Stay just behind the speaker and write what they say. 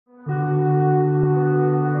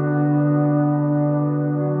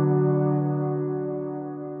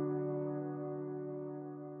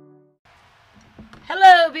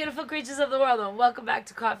beautiful creatures of the world, and welcome back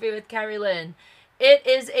to Coffee with Kerri-Lynn. It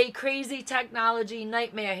is a crazy technology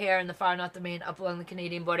nightmare here in the far north of Maine, up along the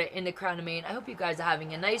Canadian border in the crown of Maine. I hope you guys are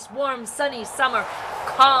having a nice, warm, sunny, summer,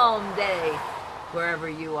 calm day wherever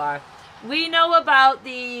you are. We know about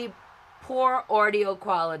the poor audio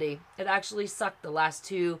quality. It actually sucked the last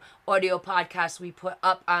two audio podcasts we put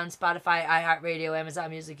up on Spotify, iHeartRadio,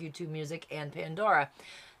 Amazon Music, YouTube Music, and Pandora.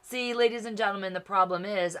 See, ladies and gentlemen, the problem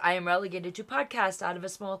is I am relegated to podcast out of a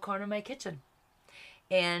small corner of my kitchen.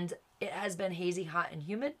 And it has been hazy, hot, and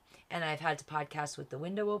humid, and I've had to podcast with the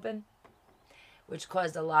window open, which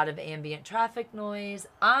caused a lot of ambient traffic noise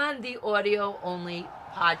on the audio-only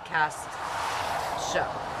podcast show.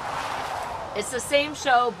 It's the same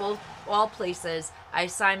show, all places. I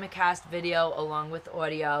simulcast video along with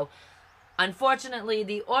audio. Unfortunately,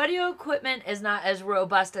 the audio equipment is not as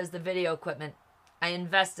robust as the video equipment. I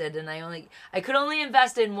invested, and I could only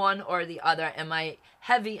invest in one or the other, and my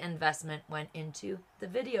heavy investment went into the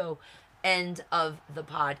video end of the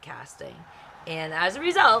podcasting. And as a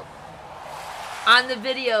result, on the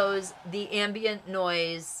videos, the ambient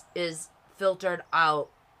noise is filtered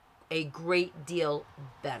out a great deal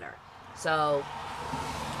better. So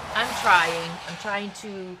I'm trying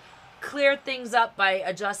to clear things up by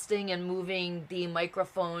adjusting and moving the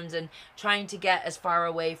microphones and trying to get as far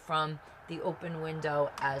away from the open window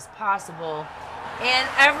as possible. And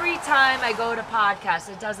every time I go to podcast,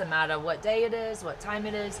 it doesn't matter what day it is, what time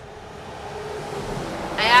it is,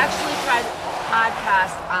 I actually try to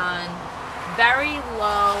podcast on very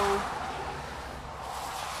low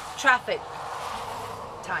traffic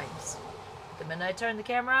times. The minute I turn the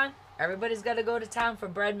camera on, everybody's got to go to town for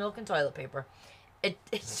bread, milk, and toilet paper.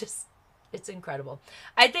 It's incredible.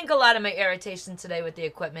 I think a lot of my irritation today with the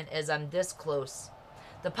equipment is I'm this close.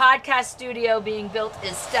 The podcast studio being built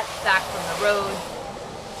is steps back from the road.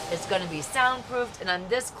 It's going to be soundproofed, and I'm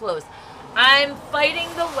this close. I'm fighting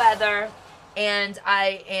the weather, and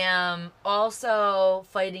I am also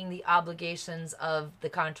fighting the obligations of the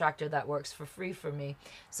contractor that works for free for me.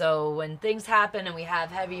 So when things happen and we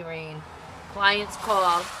have heavy rain, clients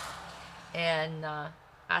call and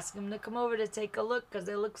ask them to come over to take a look because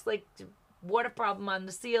it looks like water problem on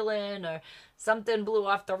the ceiling or something blew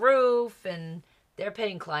off the roof, and they're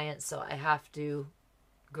paying clients, so I have to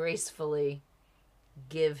gracefully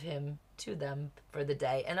give him to them for the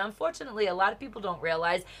day. And unfortunately, a lot of people don't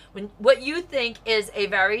realize when what you think is a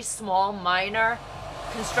very small, minor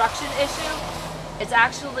construction issue, it's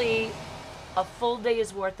actually a full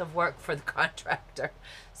day's worth of work for the contractor.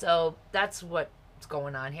 So that's what's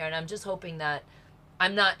going on here. And I'm just hoping that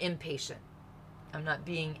I'm not impatient. I'm not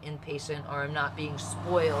being impatient, or I'm not being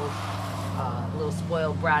spoiled, a little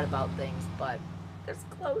spoiled brat about things, but it's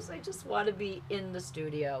close. I just want to be in the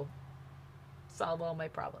studio, solve all my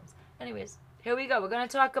problems. Anyways, here we go. We're going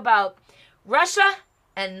to talk about Russia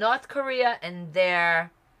and North Korea and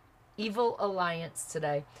their evil alliance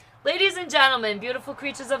today. Ladies and gentlemen, beautiful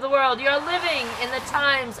creatures of the world, you're living in the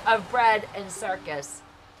times of bread and circus.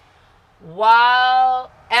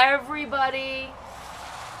 While everybody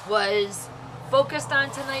was focused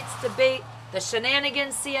on tonight's debate, the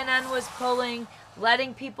shenanigans CNN was pulling,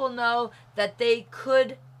 letting people know that they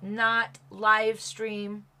could not live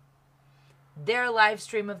stream their live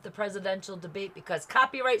stream of the presidential debate because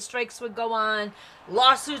copyright strikes would go on,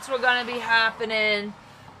 lawsuits were going to be happening.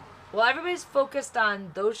 Well, everybody's focused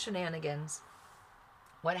on those shenanigans.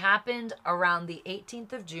 What happened around the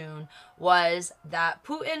 18th of June was that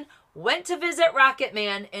Putin went to visit Rocket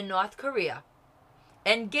Man in North Korea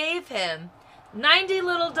and gave him 90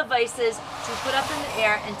 little devices to put up in the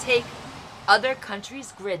air and take other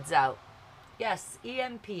countries' grids out. Yes,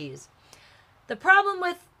 EMPs. The problem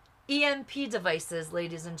with EMP devices,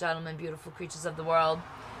 ladies and gentlemen, beautiful creatures of the world,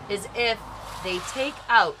 is if they take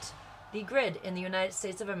out the grid in the United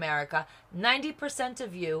States of America, 90%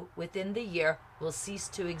 of you within the year will cease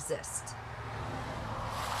to exist.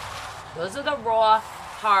 Those are the raw,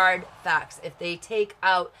 hard facts. If they take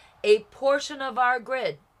out a portion of our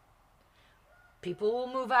grid, people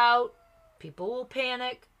will move out, people will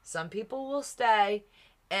panic, some people will stay,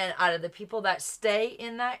 and out of the people that stay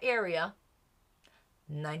in that area,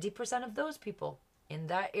 90% of those people in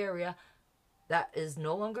that area that is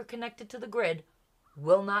no longer connected to the grid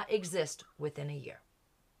will not exist within a year.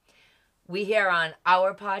 We here on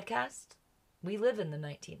our podcast, we live in the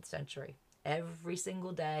 19th century. Every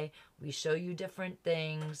single day, we show you different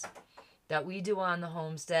things that we do on the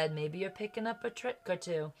homestead. Maybe you're picking up a trick or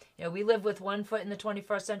two. You know, we live with 1 foot in the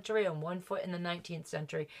 21st century and 1 foot in the 19th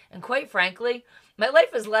century. And quite frankly, my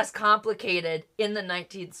life is less complicated in the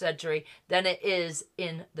 19th century than it is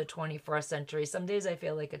in the 21st century. Some days I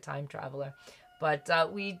feel like a time traveler.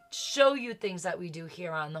 But we show you things that we do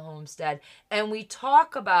here on the homestead, and we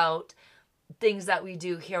talk about things that we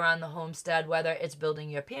do here on the homestead, whether it's building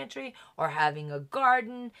your pantry or having a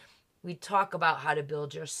garden. We talk about how to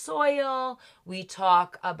build your soil. We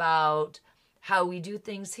talk about how we do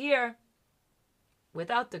things here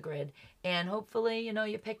without the grid. And hopefully, you know,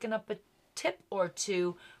 you're picking up a tip or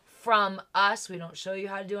two from us. We don't show you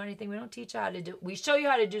how to do anything. We don't teach you how to do. We show you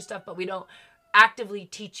how to do stuff, but we don't actively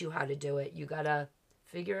teach you how to do it. You gotta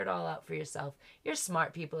figure it all out for yourself. You're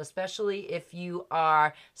smart people, especially if you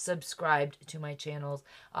are subscribed to my channels.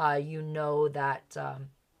 You know that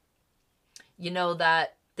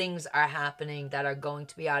things are happening that are going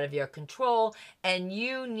to be out of your control, and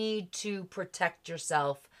you need to protect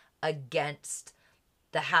yourself against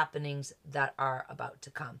the happenings that are about to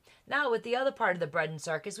come. Now, with the other part of the bread and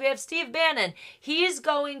circus, we have Steve Bannon. He's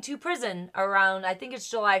going to prison around, I think it's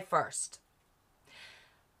July 1st.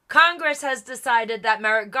 Congress has decided that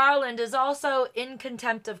Merrick Garland is also in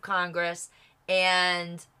contempt of Congress,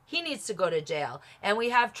 and he needs to go to jail. And we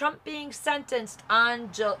have Trump being sentenced on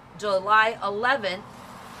July 11th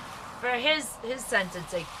for his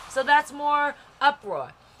sentencing. So that's more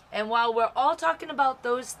uproar. And while we're all talking about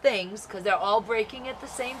those things, because they're all breaking at the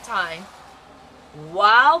same time,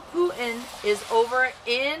 while Putin is over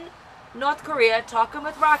in North Korea talking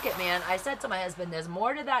with Rocket Man, I said to my husband, there's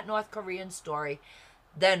more to that North Korean story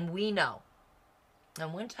than we know.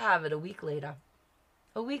 And went to have it a week later.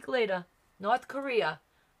 A week later, North Korea,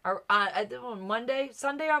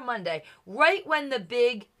 Sunday or Monday, right when the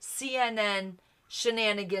big CNN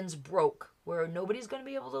shenanigans broke, where nobody's going to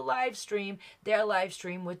be able to live stream their live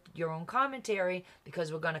stream with your own commentary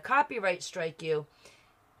because we're going to copyright strike you,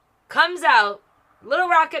 comes out, little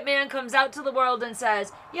Rocket Man comes out to the world and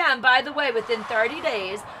says, yeah, and by the way, within 30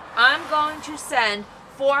 days, I'm going to send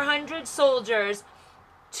 400 soldiers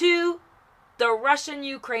to the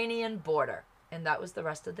Russian-Ukrainian border. And that was the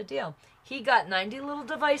rest of the deal. He got 90 little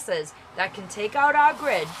devices that can take out our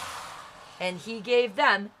grid, and he gave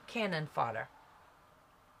them cannon fodder.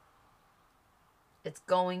 It's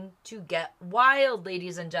going to get wild,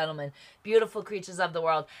 ladies and gentlemen, beautiful creatures of the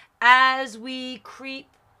world, as we creep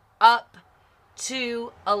up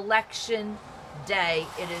to election day.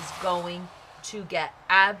 It is going to get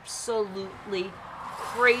absolutely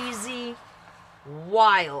crazy,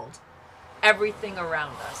 wild, everything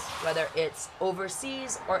around us, whether it's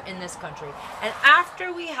overseas or in this country. And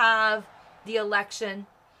after we have the election,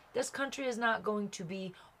 this country is not going to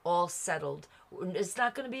be all settled. It's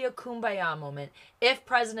not going to be a kumbaya moment. If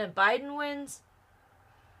President Biden wins,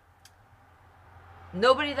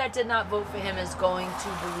 nobody that did not vote for him is going to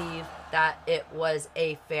believe that it was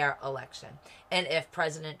a fair election. And if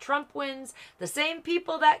President Trump wins, the same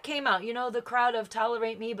people that came out, you know, the crowd of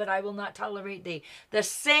tolerate me, but I will not tolerate thee, the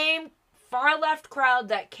same far left crowd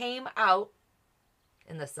that came out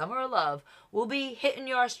in the summer of love will be hitting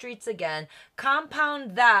your streets again.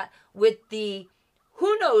 Compound that with the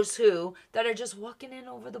who knows who that are just walking in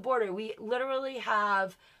over the border. We literally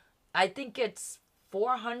have, I think it's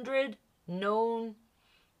 400 known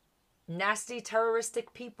nasty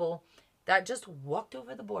terroristic people that just walked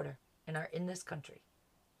over the border and are in this country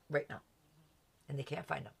right now. And they can't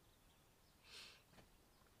find them.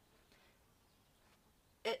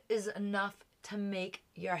 It is enough to make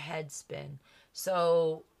your head spin.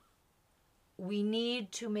 So we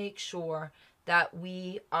need to make sure that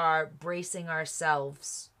we are bracing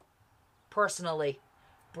ourselves, personally,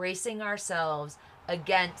 bracing ourselves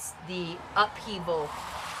against the upheaval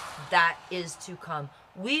that is to come.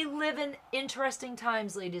 We live in interesting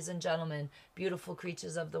times, ladies and gentlemen, beautiful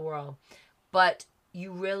creatures of the world. But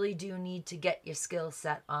you really do need to get your skill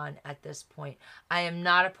set on at this point. I am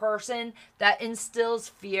not a person that instills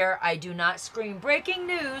fear. I do not scream breaking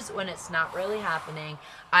news when it's not really happening.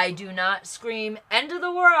 I do not scream end of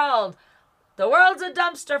the world. The world's a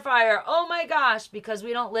dumpster fire. Oh my gosh, because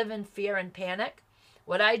we don't live in fear and panic.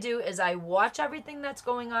 What I do is I watch everything that's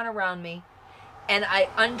going on around me, and I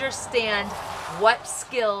understand what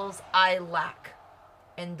skills I lack.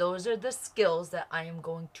 And those are the skills that I am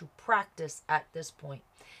going to practice at this point.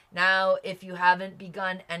 Now, if you haven't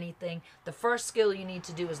begun anything, the first skill you need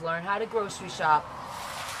to do is learn how to grocery shop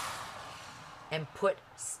and put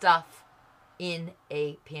stuff in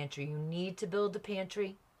a pantry. You need to build a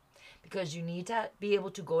pantry because you need to be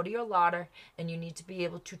able to go to your larder, and you need to be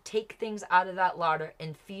able to take things out of that larder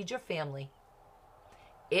and feed your family.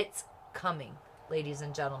 It's coming, ladies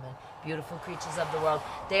and gentlemen, beautiful creatures of the world.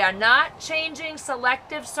 They are not changing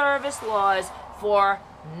selective service laws for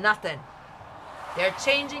nothing. They're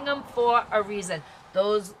changing them for a reason.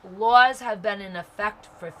 Those laws have been in effect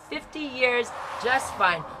for 50 years just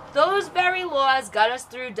fine. Those very laws got us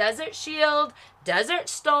through Desert Shield, Desert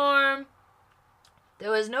Storm.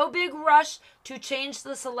 There was no big rush to change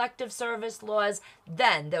the selective service laws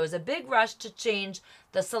then. There was a big rush to change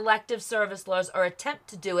the selective service laws, or attempt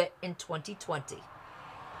to do it, in 2020.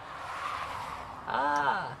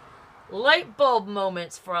 Light bulb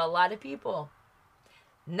moments for a lot of people.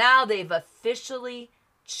 Now they've officially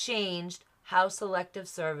changed how selective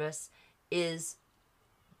service is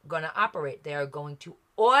going to operate. They are going to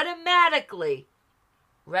automatically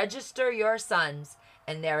register your sons,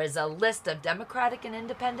 and there is a list of Democratic and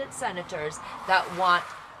Independent senators that want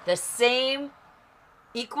the same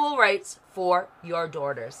equal rights for your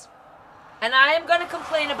daughters. And I am going to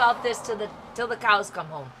complain about this till the cows come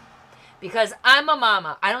home, because I'm a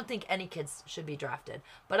mama. I don't think any kids should be drafted,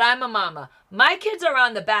 but I'm a mama. My kids are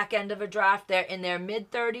on the back end of a draft. They're in their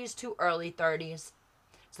mid-30s to early 30s.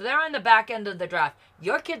 So they're on the back end of the draft.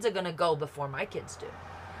 Your kids are going to go before my kids do.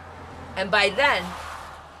 And by then,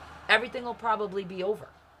 everything will probably be over.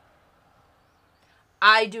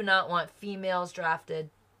 I do not want females drafted.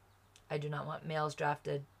 I do not want males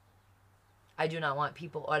drafted. I do not want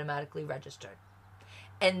people automatically registered.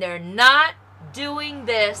 And they're not doing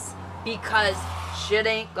this because shit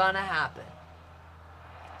ain't gonna happen.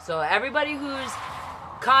 So everybody who's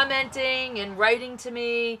commenting and writing to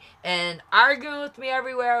me and arguing with me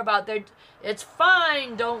everywhere about it's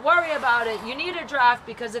fine, don't worry about it, you need a draft,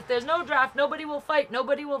 because if there's no draft, nobody will fight,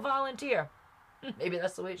 nobody will volunteer. Maybe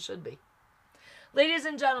that's the way it should be. Ladies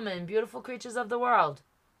and gentlemen, beautiful creatures of the world,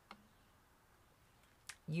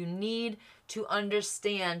 you need to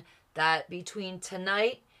understand that between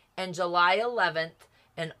tonight and July 11th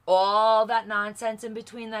and all that nonsense in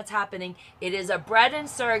between that's happening, it is a bread and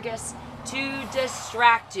circus to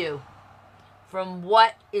distract you from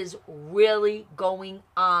what is really going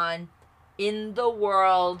on in the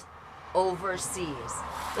world overseas.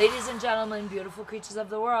 Ladies and gentlemen, beautiful creatures of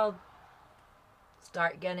the world,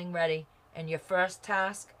 start getting ready. And your first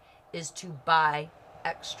task is to buy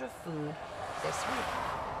extra food this week.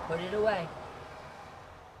 Put it away.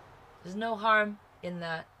 There's no harm in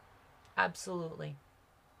that. Absolutely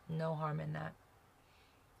no harm in that.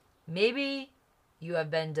 Maybe you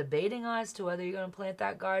have been debating as to whether you're going to plant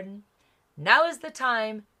that garden. Now is the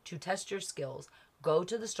time to test your skills. Go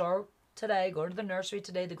to the store today, go to the nursery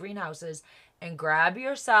today, the greenhouses, and grab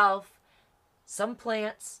yourself some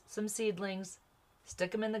plants, some seedlings,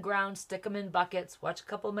 stick them in the ground, stick them in buckets, watch a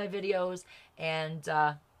couple of my videos, and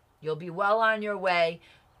you'll be well on your way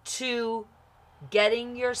to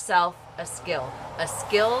getting yourself a skill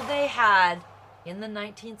they had in the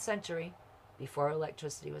 19th century before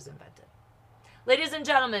electricity was invented. Ladies and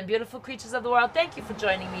gentlemen, beautiful creatures of the world, thank you for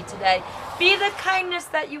joining me today. Be the kindness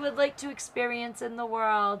that you would like to experience in the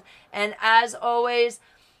world. And as always,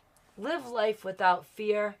 live life without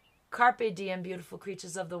fear. Carpe Diem, beautiful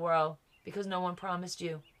creatures of the world, because no one promised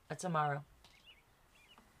you a tomorrow.